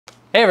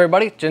Hey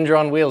everybody, Ginger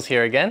on Wheels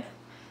here again.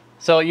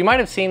 So you might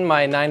have seen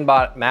my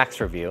Ninebot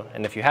Max review,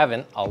 and if you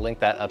haven't, I'll link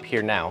that up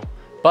here now.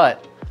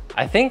 But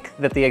I think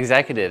that the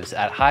executives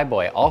at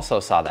Hiboy also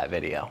saw that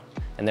video,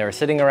 and they were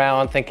sitting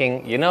around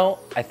thinking, you know,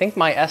 I think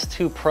my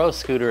S2 Pro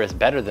scooter is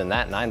better than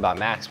that Ninebot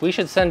Max. We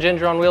should send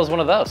Ginger on Wheels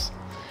one of those.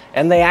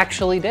 And they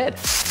actually did.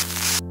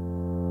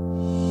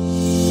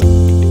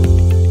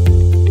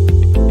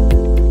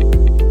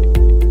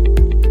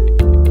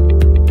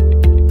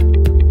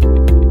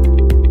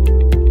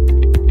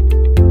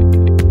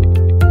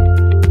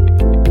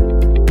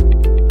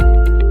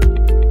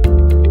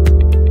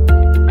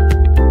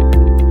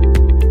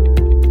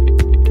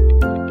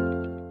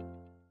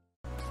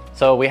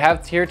 So we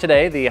have here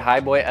today the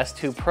Hiboy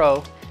S2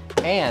 Pro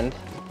and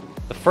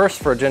the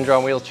first for a Ginger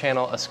on Wheels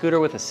channel, a scooter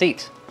with a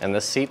seat. And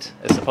this seat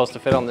is supposed to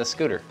fit on this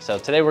scooter. So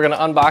today we're gonna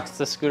unbox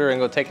this scooter and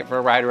go take it for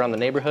a ride around the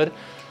neighborhood.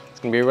 It's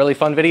gonna be a really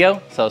fun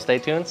video, so stay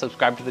tuned,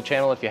 subscribe to the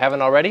channel if you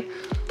haven't already.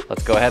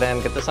 Let's go ahead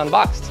and get this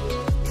unboxed.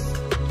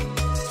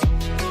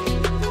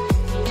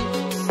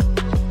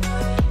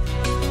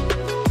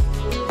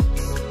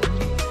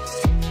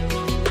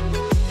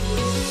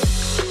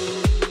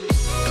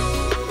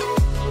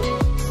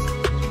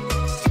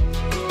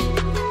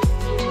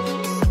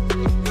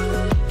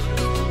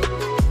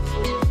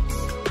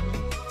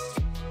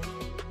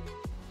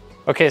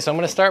 Okay, so I'm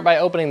gonna start by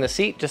opening the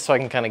seat just so I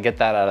can kind of get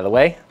that out of the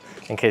way.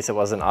 In case it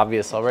wasn't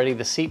obvious already,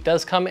 the seat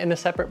does come in a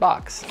separate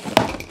box.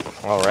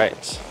 All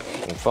right,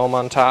 and foam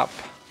on top,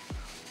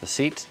 the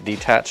seat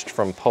detached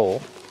from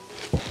pole.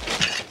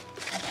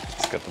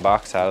 Let's get the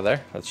box out of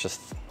there. That's just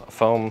a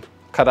foam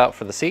cutout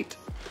for the seat.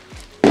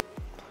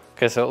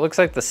 Okay, so it looks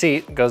like the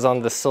seat goes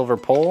on this silver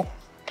pole,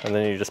 and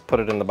then you just put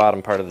it in the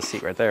bottom part of the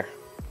seat right there.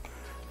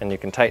 And you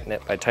can tighten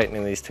it by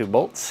tightening these two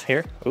bolts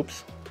here.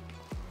 Oops.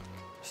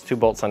 There's two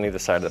bolts on either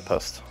side of the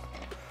post.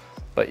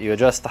 But you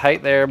adjust the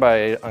height there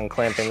by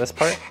unclamping this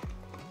part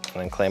and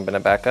then clamping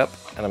it back up.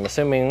 And I'm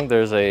assuming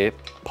there's a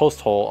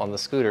post hole on the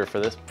scooter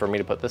for me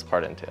to put this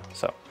part into.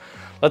 So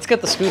let's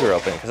get the scooter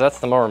open because that's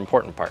the more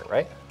important part,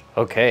 right?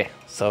 Okay,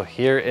 so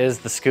here is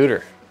the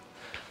scooter.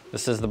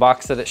 This is the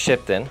box that it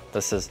shipped in.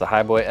 This is the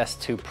Hiboy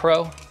S2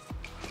 Pro.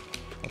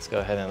 Let's go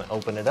ahead and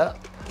open it up.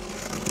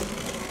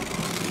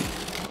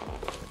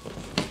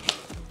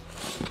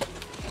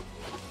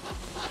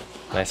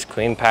 Nice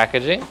clean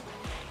packaging.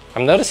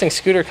 I'm noticing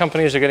scooter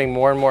companies are getting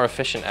more and more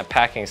efficient at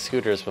packing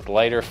scooters with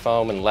lighter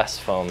foam and less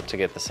foam to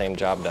get the same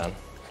job done.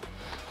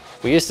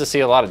 We used to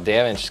see a lot of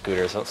damaged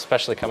scooters,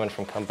 especially coming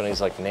from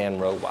companies like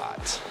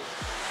LiQWYD.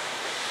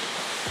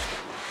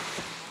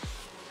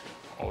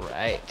 All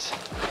right.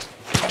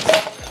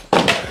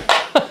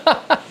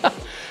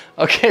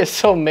 Okay,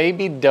 so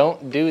maybe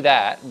don't do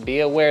that.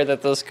 Be aware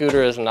that the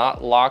scooter is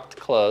not locked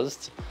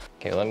closed.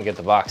 Okay, let me get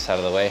the box out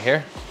of the way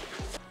here.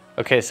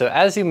 Okay, so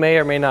as you may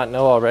or may not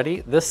know already,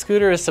 this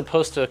scooter is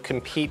supposed to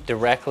compete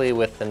directly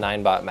with the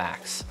Ninebot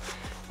Max,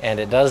 and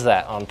it does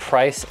that on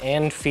price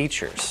and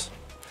features.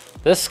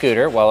 This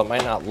scooter, while it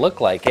might not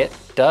look like it,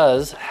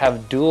 does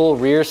have dual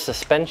rear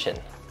suspension.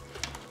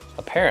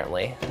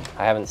 Apparently,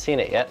 I haven't seen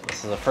it yet.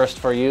 This is a first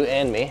for you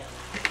and me.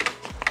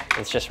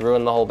 Let's just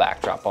ruin the whole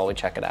backdrop while we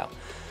check it out.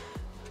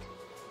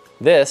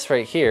 This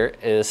right here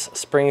is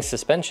spring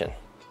suspension.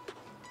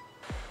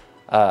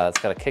 It's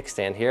got a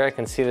kickstand here. I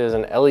can see there's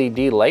an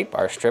LED light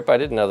bar strip. I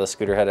didn't know the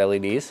scooter had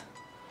LEDs.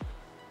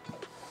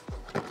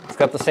 It's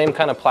got the same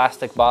kind of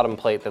plastic bottom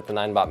plate that the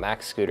Ninebot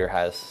Max scooter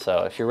has. So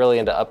if you're really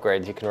into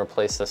upgrades, you can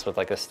replace this with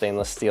like a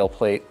stainless steel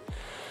plate.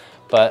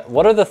 But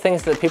what are the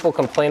things that people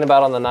complain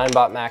about on the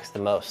Ninebot Max the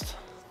most?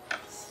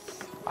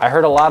 I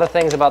heard a lot of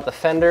things about the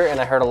fender, and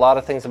I heard a lot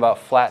of things about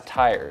flat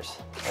tires.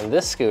 And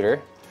this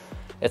scooter,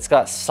 it's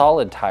got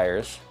solid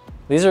tires.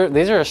 These are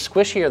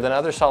squishier than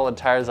other solid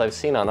tires I've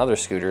seen on other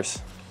scooters.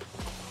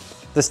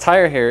 This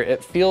tire here,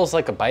 it feels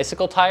like a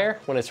bicycle tire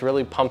when it's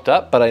really pumped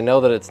up, but I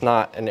know that it's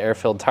not an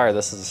air-filled tire.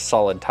 This is a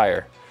solid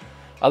tire.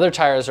 Other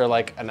tires are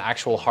like an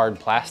actual hard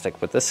plastic,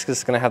 but this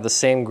is gonna have the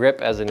same grip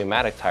as a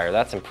pneumatic tire.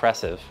 That's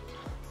impressive.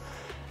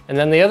 And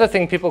then the other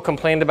thing people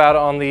complained about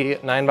on the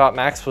Ninebot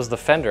Max was the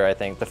fender, I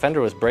think. The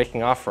fender was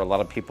breaking off for a lot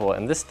of people,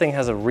 and this thing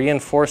has a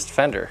reinforced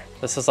fender.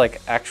 This is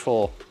like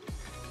actual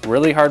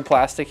really hard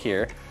plastic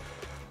here.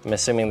 I'm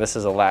assuming this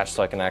is a latch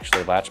so I can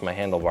actually latch my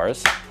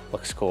handlebars.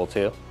 Looks cool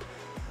too.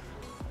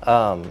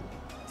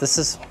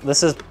 Is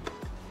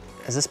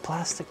this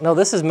plastic? No,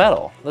 this is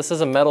metal. This is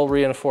a metal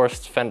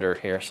reinforced fender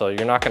here, so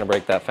you're not gonna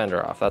break that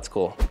fender off. That's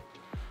cool.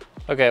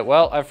 Okay,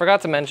 well, I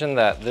forgot to mention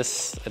that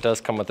it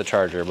does come with the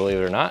charger, believe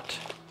it or not.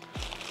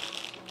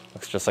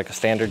 Looks just like a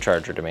standard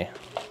charger to me.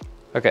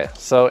 Okay,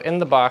 so in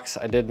the box,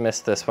 I did miss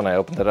this when I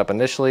opened it up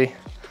initially.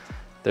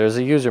 There's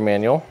a user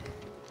manual.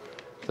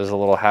 There's a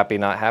little happy,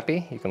 not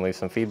happy. You can leave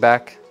some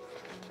feedback.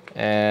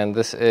 And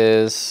this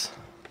is,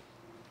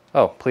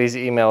 oh, please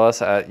email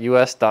us at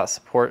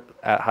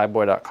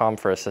us.support@hiboy.com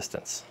for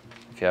assistance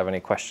if you have any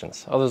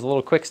questions. Oh, there's a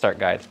little quick start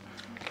guide,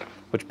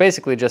 which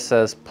basically just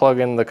says plug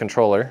in the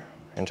controller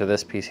into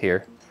this piece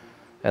here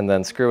and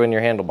then screw in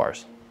your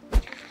handlebars.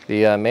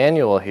 The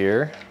manual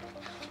here,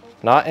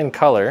 not in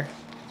color,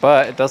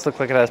 but it does look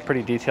like it has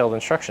pretty detailed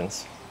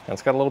instructions. And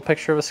it's got a little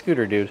picture of a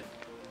scooter dude.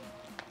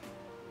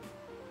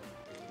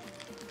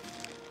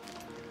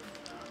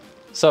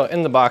 So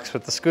in the box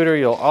with the scooter,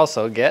 you'll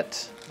also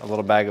get a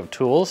little bag of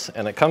tools,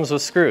 and it comes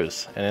with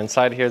screws. And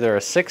inside here there are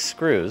 6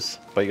 screws,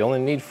 but you only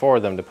need 4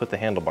 of them to put the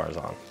handlebars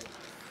on.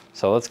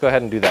 So let's go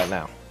ahead and do that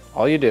now.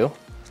 All you do,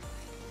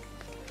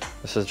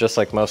 this is just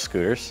like most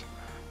scooters,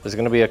 there's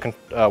going to be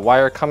a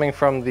wire coming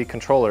from the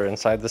controller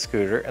inside the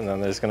scooter, and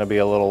then there's going to be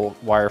a little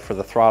wire for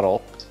the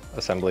throttle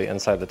assembly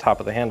inside the top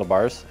of the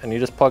handlebars, and you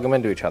just plug them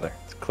into each other.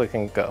 It's click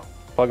and go,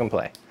 plug and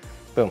play,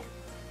 boom.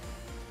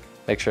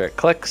 Make sure it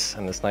clicks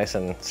and it's nice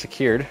and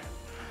secured,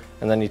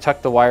 and then you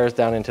tuck the wires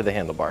down into the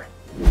handlebar.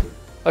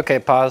 Okay,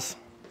 pause.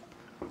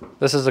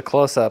 This is a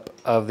close-up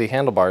of the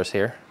handlebars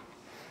here.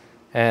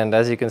 And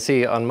as you can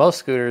see, on most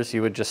scooters,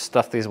 you would just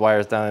stuff these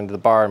wires down into the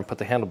bar and put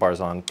the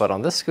handlebars on. But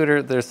on this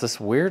scooter, there's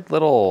this weird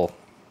little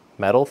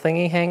metal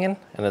thingy hanging,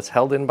 and it's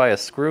held in by a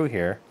screw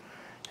here.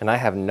 And I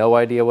have no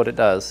idea what it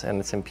does, and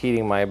it's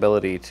impeding my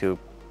ability to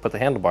put the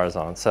handlebars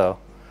on. So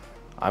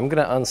I'm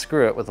gonna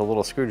unscrew it with a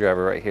little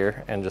screwdriver right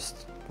here and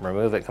just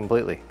remove it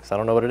completely, because I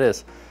don't know what it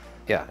is.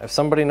 Yeah, if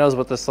somebody knows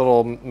what this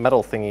little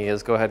metal thingy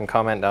is, go ahead and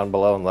comment down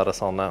below and let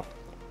us all know.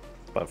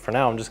 But for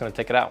now, I'm just gonna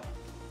take it out.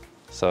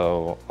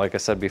 So, like I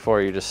said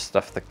before, you just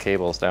stuff the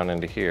cables down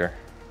into here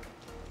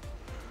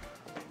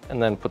and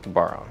then put the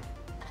bar on.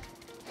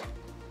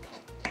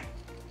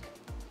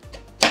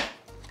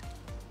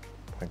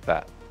 Like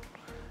that.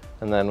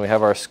 And then we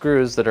have our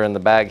screws that are in the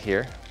bag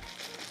here,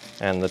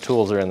 and the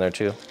tools are in there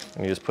too.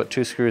 And you just put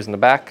 2 screws in the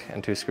back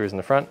and 2 screws in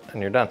the front,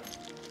 and you're done.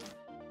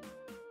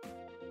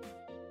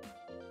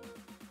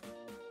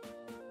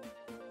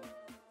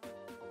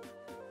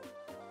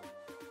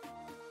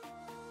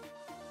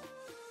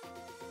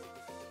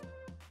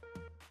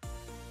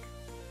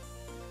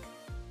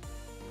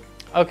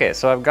 Okay,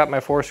 so I've got my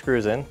 4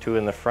 screws in, 2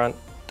 in the front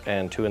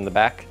and 2 in the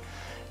back.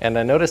 And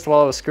I noticed while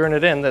I was screwing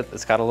it in that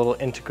it's got a little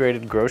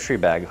integrated grocery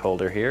bag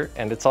holder here,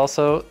 and it's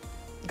also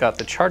got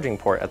the charging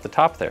port at the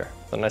top there,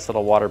 the nice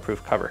little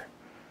waterproof cover.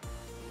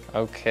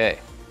 Okay,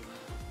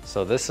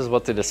 so this is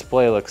what the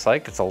display looks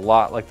like. It's a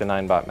lot like the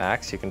 9-Bot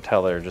Max. You can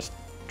tell they're just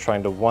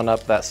trying to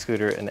one-up that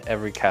scooter in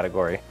every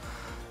category.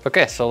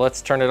 Okay, so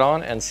let's turn it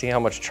on and see how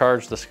much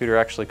charge the scooter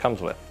actually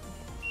comes with.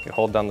 You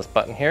hold down this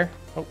button here,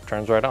 oh,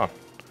 turns right on.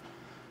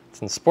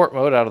 It's in sport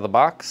mode out of the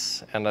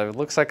box, and it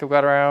looks like I've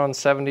got around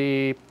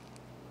 70%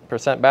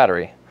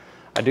 battery.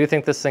 I do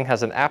think this thing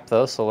has an app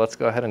though, so let's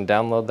go ahead and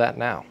download that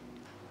now.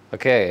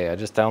 Okay, I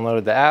just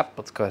downloaded the app.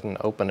 Let's go ahead and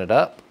open it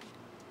up.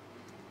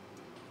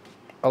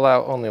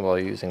 Allow only while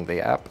using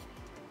the app.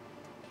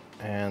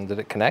 And did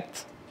it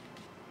connect?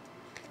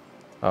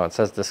 Oh, it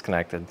says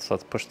disconnected. So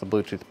let's push the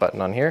Bluetooth button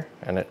on here,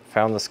 and it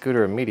found the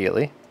scooter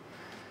immediately.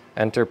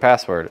 Enter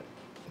password.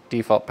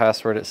 Default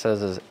password it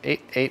says is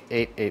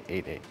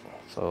 888888.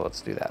 So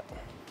let's do that.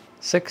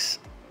 6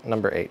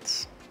 number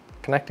 8s.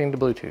 Connecting to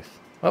Bluetooth.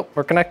 Oh,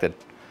 we're connected.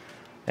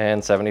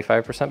 And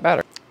 75%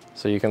 battery.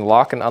 So you can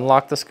lock and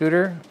unlock the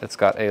scooter. It's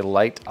got a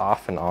light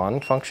off and on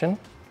function.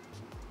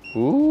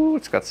 Ooh,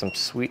 it's got some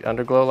sweet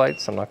underglow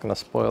lights. I'm not gonna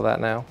spoil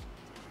that now.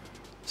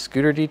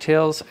 Scooter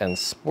details and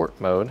sport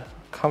mode,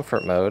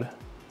 comfort mode.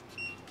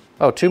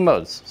 Oh, 2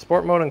 modes,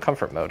 sport mode and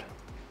comfort mode.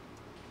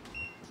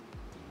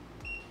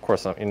 Of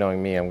course, you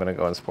knowing me, I'm gonna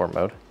go in sport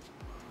mode.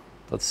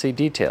 Let's see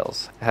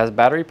details. It has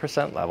battery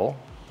percent level,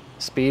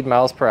 speed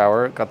miles per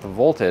hour, got the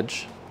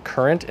voltage,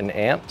 current in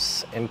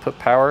amps, input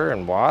power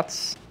in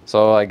watts.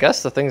 So I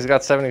guess the thing's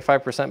got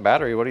 75%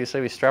 battery. What do you say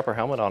we strap our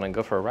helmet on and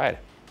go for a ride?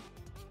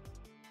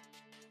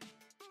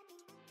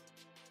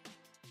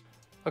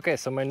 Okay,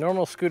 so my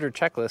normal scooter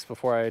checklist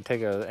before I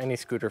take any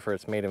scooter for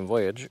its maiden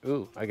voyage,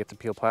 ooh, I get to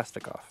peel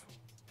plastic off,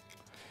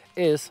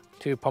 is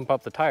to pump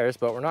up the tires,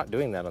 but we're not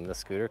doing that on this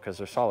scooter because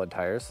they're solid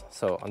tires.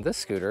 So on this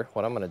scooter,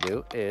 what I'm gonna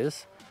do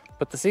is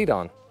put the seat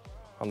on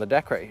the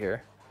deck right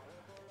here.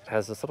 It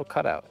has this little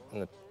cutout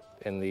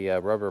in the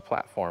rubber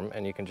platform,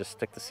 and you can just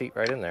stick the seat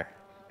right in there.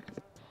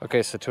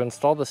 Okay, so to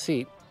install the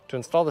seat,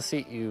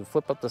 you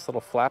flip up this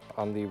little flap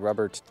on the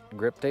rubber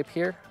grip tape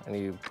here, and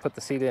you put the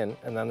seat in,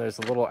 and then there's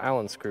a little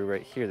Allen screw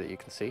right here that you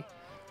can see,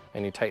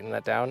 and you tighten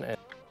that down, and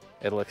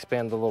it'll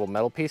expand the little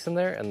metal piece in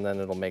there, and then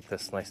it'll make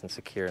this nice and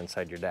secure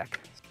inside your deck.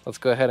 Let's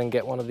go ahead and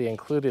get one of the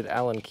included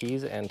Allen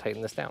keys and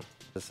tighten this down.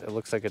 It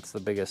looks like it's the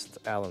biggest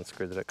Allen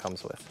screw that it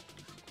comes with.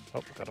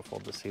 Oh, gotta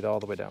fold the seat all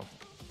the way down.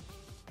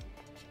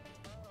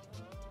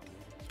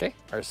 Okay,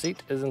 our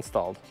seat is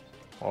installed.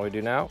 All we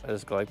do now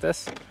is go like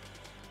this.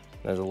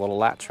 There's a little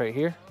latch right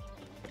here.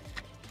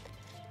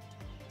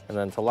 And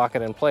then to lock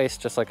it in place,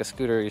 just like a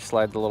scooter, you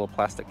slide the little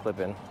plastic clip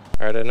in.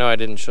 All right, I know I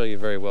didn't show you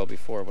very well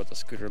before what the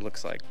scooter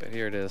looks like, but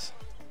here it is.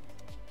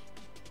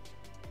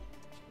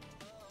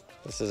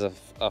 This is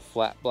a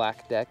flat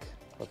black deck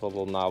with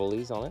little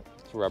knobblies on it.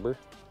 It's rubber.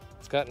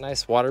 It's got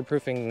nice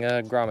waterproofing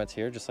grommets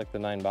here, just like the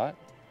 9-Bot.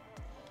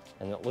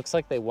 And it looks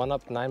like they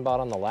one-upped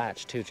 9-Bot on the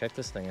latch too. Check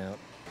this thing out.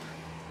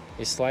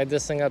 You slide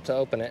this thing up to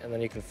open it, and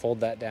then you can fold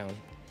that down.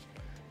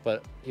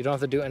 but you don't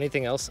have to do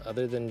anything else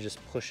other than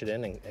just push it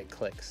in and it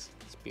clicks.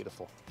 It's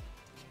beautiful.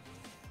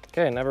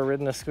 Okay, never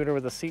ridden a scooter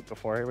with a seat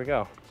before. Here we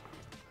go.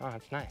 Oh,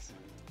 that's nice.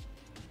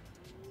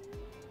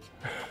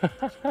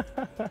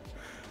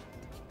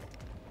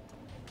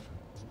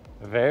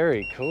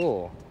 Very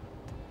cool.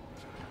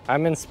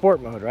 I'm in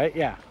sport mode, right?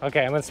 Yeah,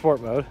 okay, I'm in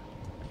sport mode.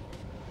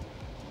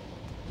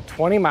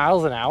 20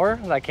 miles an hour?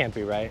 That can't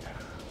be right.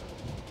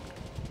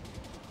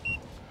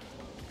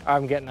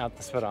 I'm getting out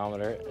the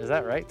speedometer. Is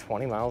that right?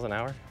 20 miles an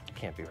hour?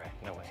 Can't be right,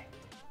 no way.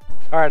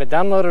 All right, I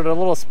downloaded a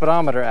little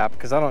speedometer app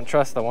because I don't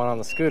trust the one on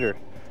the scooter.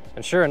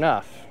 And sure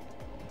enough,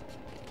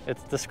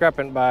 it's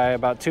discrepant by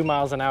about 2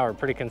 miles an hour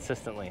pretty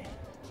consistently.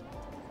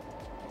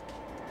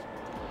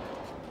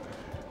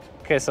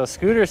 Okay, so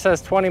scooter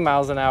says 20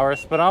 miles an hour,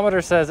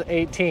 speedometer says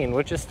 18,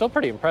 which is still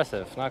pretty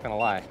impressive, not gonna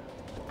lie.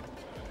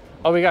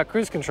 Oh, we got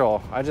cruise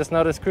control. I just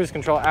noticed cruise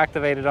control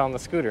activated on the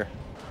scooter.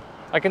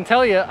 I can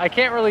tell you, I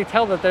can't really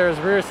tell that there's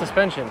rear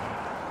suspension.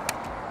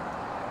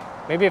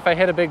 Maybe if I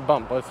hit a big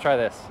bump. Let's try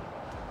this.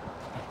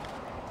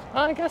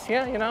 I guess,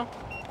 yeah, you know.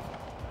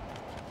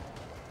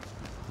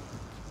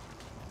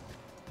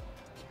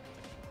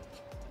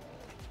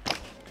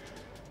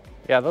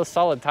 Yeah, those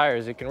solid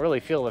tires, you can really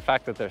feel the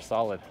fact that they're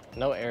solid.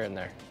 No air in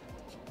there.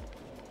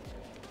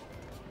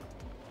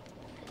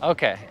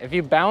 Okay, if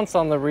you bounce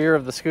on the rear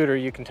of the scooter,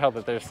 you can tell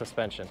that there's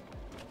suspension.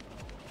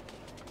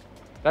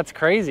 That's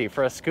crazy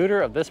for a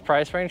scooter of this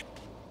price range.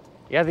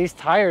 Yeah, these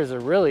tires are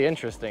really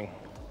interesting.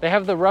 They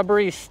have the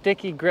rubbery,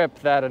 sticky grip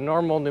that a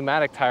normal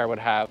pneumatic tire would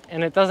have,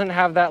 and it doesn't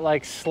have that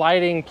like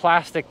sliding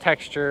plastic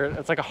texture.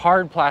 It's like a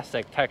hard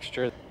plastic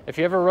texture. If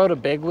you ever rode a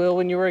big wheel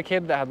when you were a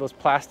kid that had those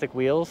plastic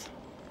wheels,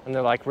 and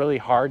they're like really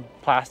hard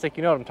plastic,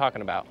 you know what I'm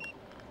talking about.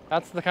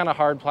 That's the kind of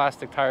hard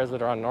plastic tires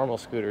that are on normal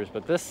scooters,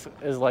 but this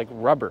is like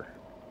rubber.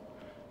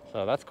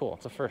 So that's cool,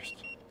 it's a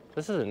first.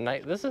 This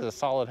is a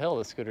solid hill.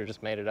 This scooter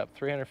just made it up,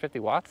 350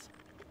 watts.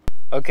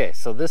 Okay,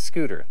 so this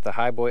scooter, the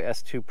Hiboy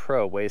S2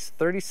 Pro, weighs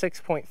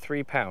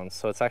 36.3 pounds,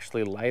 so it's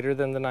actually lighter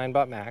than the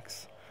 9-Bot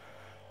Max.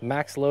 The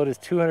max load is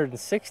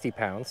 260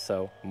 pounds,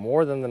 so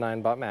more than the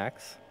 9-Bot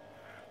Max.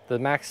 The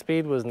max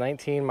speed was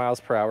 19 miles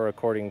per hour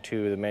according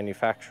to the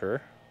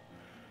manufacturer.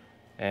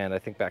 And I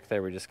think back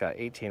there we just got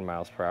 18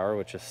 miles per hour,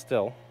 which is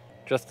still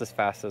just as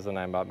fast as the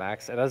 9-Bot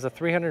Max. It has a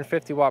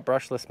 350 watt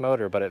brushless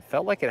motor, but it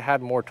felt like it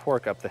had more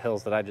torque up the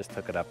hills that I just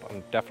took it up.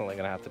 I'm definitely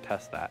gonna have to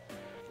test that.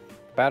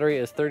 Battery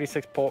is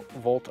 36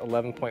 volt,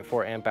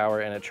 11.4 amp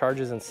hour, and it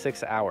charges in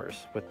 6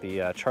 hours with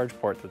the charge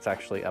port that's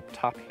actually up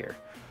top here.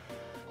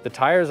 The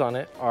tires on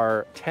it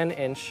are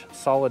 10-inch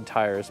solid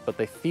tires, but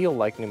they feel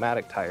like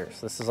pneumatic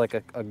tires. This is like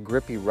a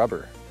grippy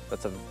rubber.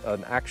 That's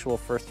an actual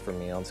first for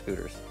me on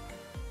scooters.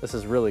 This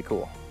is really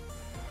cool.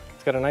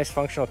 It's got a nice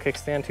functional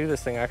kickstand too.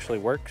 This thing actually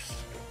works.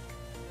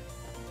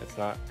 It's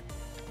not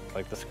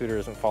like the scooter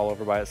doesn't fall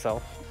over by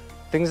itself.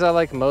 Things I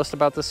like most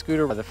about the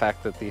scooter are the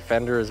fact that the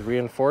fender is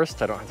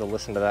reinforced. I don't have to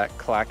listen to that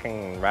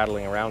clacking and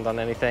rattling around on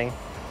anything.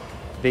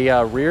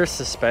 The rear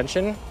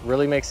suspension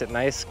really makes it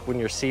nice when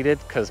you're seated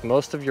because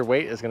most of your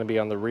weight is going to be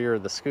on the rear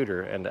of the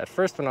scooter. And at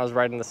first when I was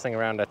riding this thing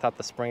around, I thought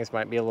the springs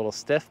might be a little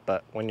stiff,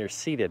 but when you're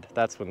seated,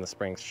 that's when the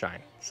springs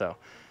shine. So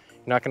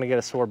you're not going to get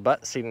a sore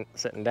butt sitting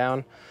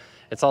down.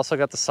 It's also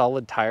got the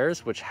solid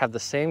tires, which have the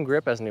same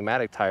grip as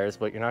pneumatic tires,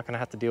 but you're not going to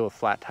have to deal with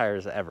flat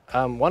tires ever.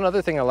 One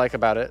other thing I like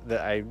about it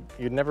that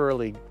you'd never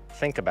really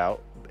think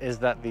about is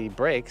that the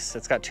brakes,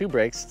 it's got two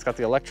brakes. It's got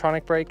the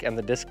electronic brake and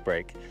the disc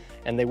brake,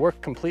 and they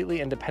work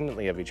completely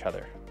independently of each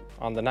other.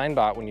 On the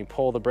 9-Bot, when you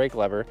pull the brake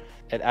lever,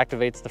 it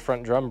activates the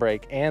front drum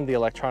brake and the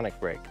electronic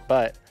brake.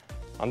 But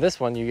on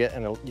this one, you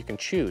can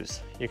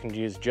choose. You can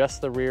use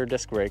just the rear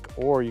disc brake,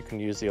 or you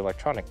can use the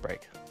electronic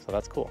brake. So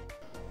that's cool.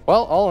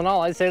 Well, all in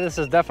all, I'd say this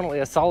is definitely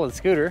a solid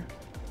scooter.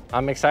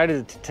 I'm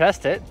excited to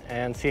test it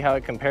and see how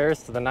it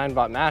compares to the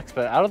 9-Bot Max,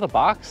 but out of the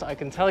box, I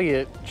can tell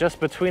you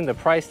just between the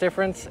price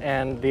difference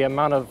and the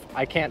amount of,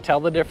 I can't tell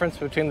the difference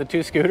between the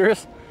two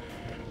scooters,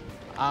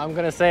 I'm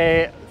gonna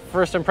say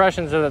first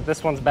impressions are that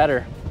this one's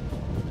better.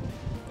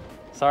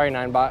 Sorry,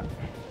 9-Bot.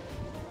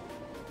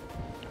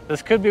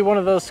 This could be one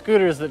of those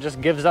scooters that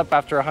just gives up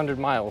after 100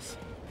 miles.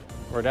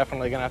 We're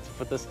definitely gonna have to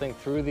put this thing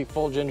through the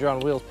full Ginger on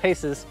Wheels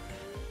paces.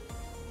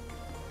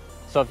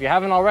 So if you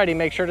haven't already,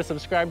 make sure to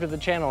subscribe to the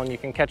channel and you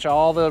can catch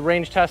all the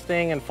range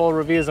testing and full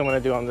reviews I'm gonna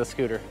do on this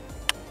scooter.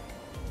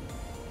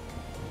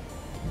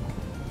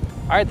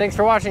 All right, thanks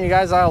for watching, you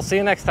guys. I'll see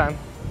you next time.